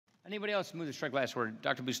Anybody else move to strike last word?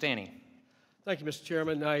 Dr. Boustany. Thank you, Mr.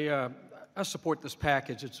 Chairman. I support this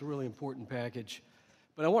package. It's a really important package.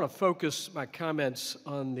 But I want to focus my comments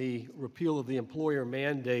on the repeal of the employer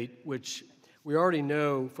mandate, which we already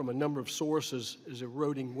know from a number of sources is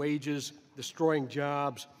eroding wages, destroying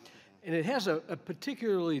jobs, and it has a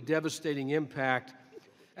particularly devastating impact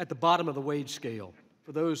at the bottom of the wage scale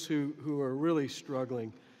for those who are really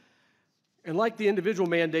struggling. And like the individual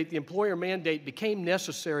mandate, the employer mandate became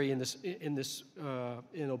necessary in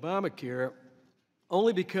Obamacare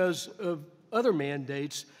only because of other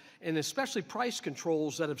mandates, and especially price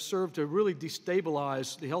controls that have served to really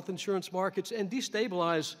destabilize the health insurance markets and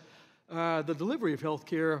destabilize the delivery of health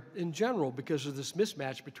care in general because of this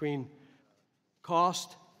mismatch between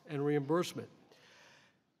cost and reimbursement.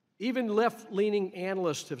 Even left-leaning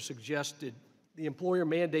analysts have suggested the employer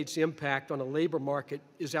mandate's impact on the labor market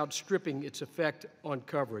is outstripping its effect on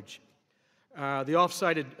coverage. The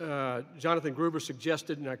oft-cited Jonathan Gruber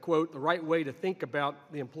suggested, and I quote, "The right way to think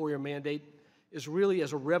about the employer mandate is really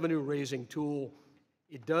as a revenue-raising tool.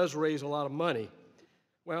 It does raise a lot of money."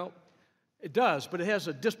 Well, it does, but it has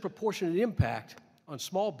a disproportionate impact on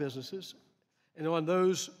small businesses and on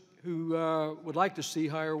those who would like to see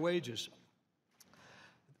higher wages.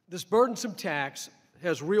 This burdensome tax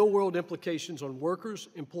has real-world implications on workers,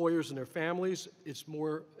 employers, and their families. It's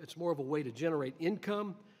more of a way to generate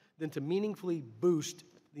income than to meaningfully boost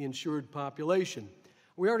the insured population.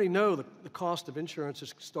 We already know the cost of insurance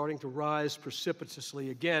is starting to rise precipitously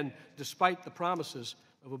again, despite the promises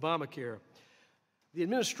of Obamacare. The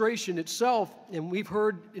administration itself, and we've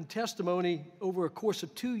heard in testimony over a course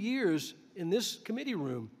of 2 years in this committee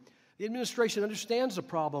room, the administration understands the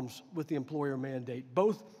problems with the employer mandate,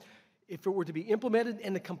 both if it were to be implemented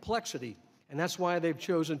and the complexity, and that's why they've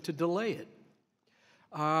chosen to delay it.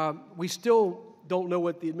 We still don't know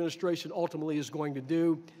what the administration ultimately is going to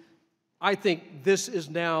do. I think this is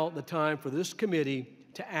now the time for this committee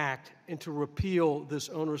to act and to repeal this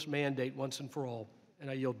onerous mandate once and for all, and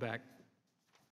I yield back.